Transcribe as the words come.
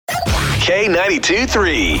K92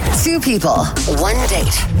 3. Two people, one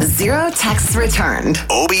date, zero texts returned.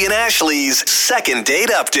 Obie and Ashley's second date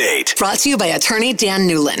update. Brought to you by attorney Dan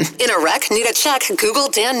Newlin. In a wreck, need a check, Google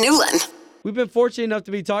Dan Newlin. We've been fortunate enough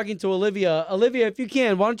to be talking to Olivia. Olivia, if you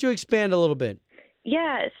can, why don't you expand a little bit?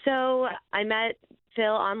 Yeah, so I met Phil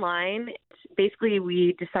online. Basically,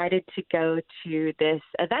 we decided to go to this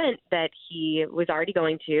event that he was already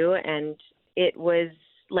going to, and it was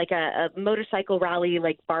like a motorcycle rally,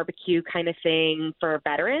 like barbecue kind of thing for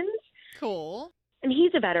veterans. Cool. And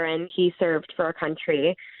he's a veteran. He served for our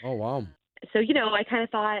country. Oh, wow. So, I kind of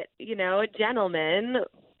thought, a gentleman,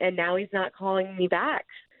 and now he's not calling me back.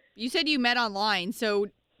 You said you met online, so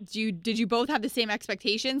did you both have the same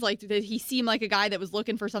expectations? Like, did he seem like a guy that was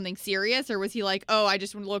looking for something serious, or was he like, oh, I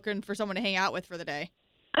just was looking for someone to hang out with for the day?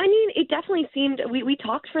 I mean, it definitely seemed, we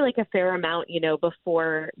talked for like a fair amount,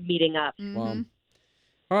 before meeting up. Mm-hmm. Wow.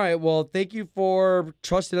 All right, well, thank you for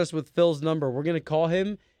trusting us with Phil's number. We're going to call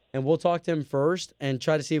him, and we'll talk to him first and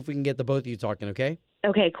try to see if we can get the both of you talking, okay?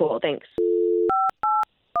 Okay, cool. Thanks.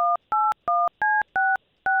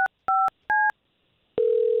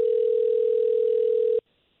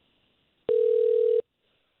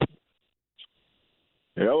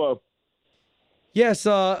 Hello. Yes,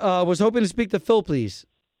 was hoping to speak to Phil, please.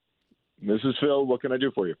 This is Phil. What can I do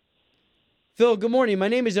for you? Phil, good morning. My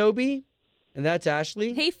name is Obie, and that's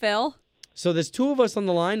Ashley. Hey, Phil. So there's two of us on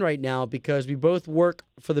the line right now because we both work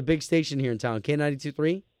for the big station here in town,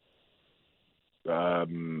 K92.3.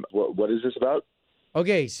 What is this about?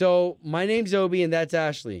 Okay, so my name's Obie, and that's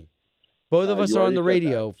Ashley. Both of us you are on already the said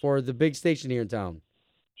radio for the big station here in town.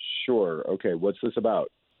 Sure. Okay. What's this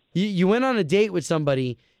about? You went on a date with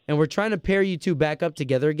somebody, and we're trying to pair you two back up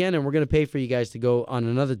together again, and we're going to pay for you guys to go on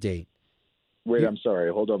another date. Wait, I'm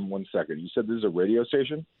sorry. Hold on one second. You said this is a radio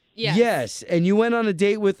station? Yes. And you went on a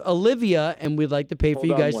date with Olivia, and we'd like to pay for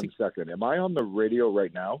you guys. Hold on one second. Am I on the radio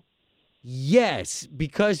right now? Yes,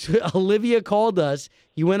 because Olivia called us.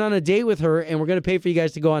 You went on a date with her, and we're going to pay for you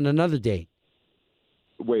guys to go on another date.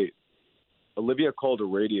 Wait. Olivia called a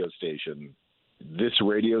radio station. This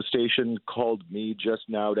radio station called me just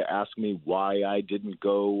now to ask me why I didn't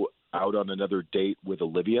go out on another date with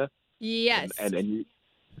Olivia? Yes. And you...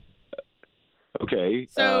 Okay.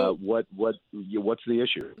 So, what's the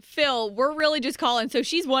issue? Phil, we're really just calling. So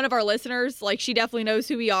she's one of our listeners. Like, she definitely knows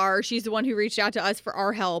who we are. She's the one who reached out to us for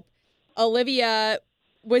our help. Olivia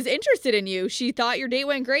was interested in you. She thought your date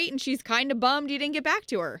went great, and she's kind of bummed you didn't get back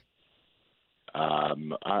to her.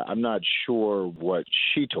 I'm not sure what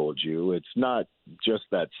she told you. It's not just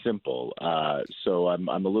that simple. So I'm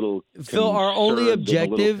a little Phil, our only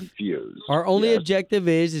objective, confused. Our only Yes. objective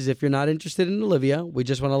is if you're not interested in Olivia, we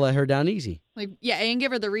just want to let her down easy. Like, yeah, and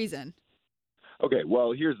give her the reason. Okay,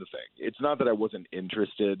 well, here's the thing. It's not that I wasn't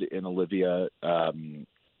interested in Olivia.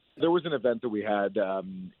 There was an event that we had.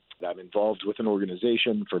 I'm involved with an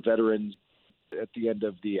organization for veterans. At the end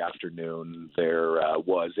of the afternoon, there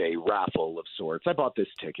was a raffle of sorts. I bought this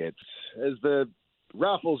ticket. As the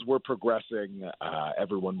raffles were progressing,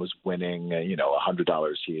 everyone was winning,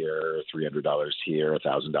 $100 here, $300 here,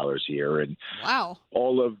 $1,000 here. And Wow.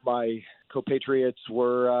 all of my compatriots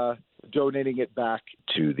were donating it back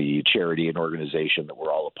to the charity and organization that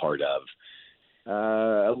we're all a part of.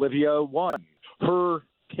 Olivia won. Her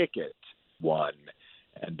ticket won.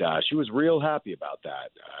 And she was real happy about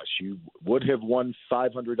that. She would have won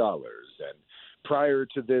 $500. And prior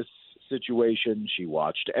to this situation, she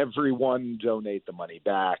watched everyone donate the money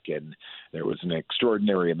back. And there was an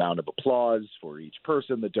extraordinary amount of applause for each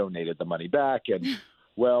person that donated the money back. And,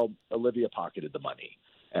 well, Olivia pocketed the money.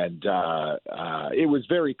 And it was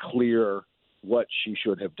very clear what she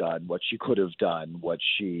should have done, what she could have done, what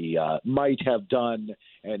she might have done.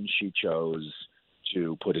 And she chose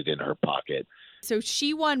to put it in her pocket. So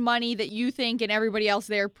she won money that you think and everybody else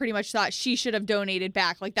there pretty much thought she should have donated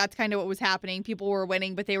back. Like, that's kind of what was happening. People were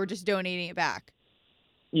winning, but they were just donating it back.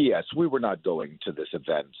 Yes, we were not going to this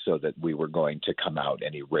event so that we were going to come out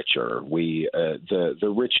any richer.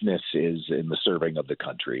 The richness is in the serving of the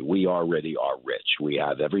country. We already are rich. We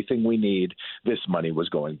have everything we need. This money was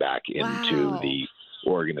going back into the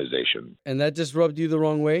organization. And that just rubbed you the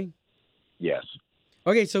wrong way? Yes.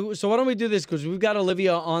 Okay, so why don't we do this? Because we've got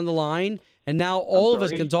Olivia on the line, and now all of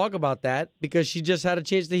us can talk about that because she just had a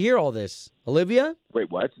chance to hear all this. Olivia? Wait,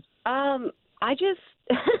 what? I just,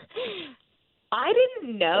 I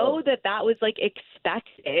didn't know that was like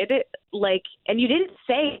expected. Like, and you didn't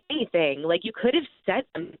say anything. Like, you could have said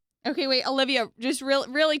something. Okay, wait, Olivia, just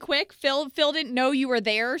really quick. Phil didn't know you were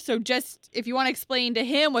there, so just if you want to explain to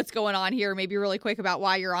him what's going on here, maybe really quick about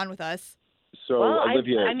why you're on with us. So, Well,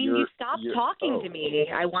 Olivia, you stopped talking to me.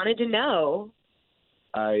 I wanted to know.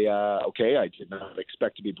 I did not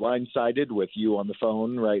expect to be blindsided with you on the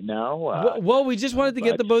phone right now. Well, we just wanted to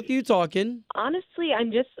get the both of you talking. Honestly,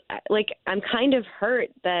 I'm kind of hurt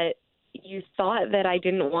that you thought that I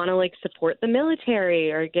didn't want to support the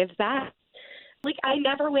military or give back. I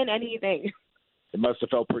never win anything. It must have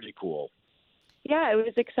felt pretty cool. Yeah, it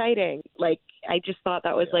was exciting. I just thought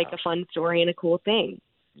that was a fun story and a cool thing.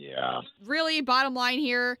 Yeah. Really, bottom line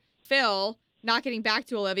here, Phil, not getting back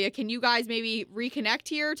to Olivia, can you guys maybe reconnect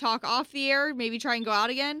here, talk off the air, maybe try and go out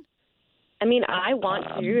again? I mean, I want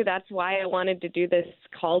to. That's why I wanted to do this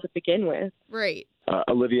call to begin with. Right.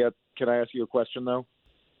 Olivia, can I ask you a question, though?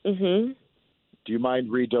 Mm-hmm. Do you mind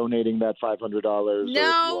redonating that $500?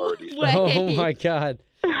 No way. Oh, my God.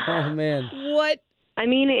 Oh, man. What? I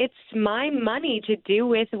mean, it's my money to do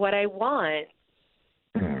with what I want.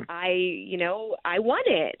 I want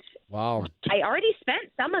it. Wow. I already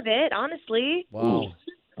spent some of it, honestly. Wow.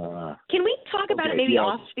 Can we talk about it maybe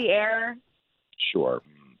off the air? Sure.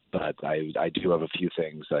 But I do have a few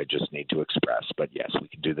things I just need to express. But yes, we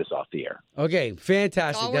can do this off the air. Okay,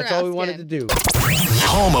 fantastic. That's all we wanted to do.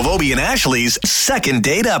 Home of Obie and Ashley's second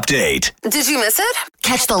date update. Did you miss it?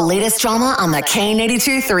 Catch the latest drama on the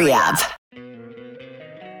K82-3 app.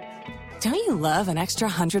 Don't you love an extra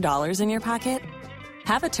 $100 in your pocket?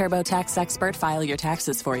 Have a TurboTax expert file your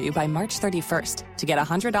taxes for you by March 31st to get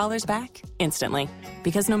 $100 back instantly.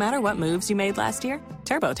 Because no matter what moves you made last year,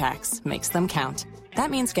 TurboTax makes them count. That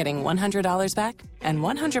means getting $100 back and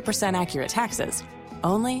 100% accurate taxes,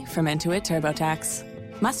 only from Intuit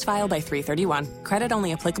TurboTax. Must file by 3/31. Credit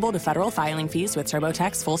only applicable to federal filing fees with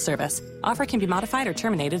TurboTax full service. Offer can be modified or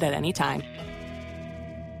terminated at any time.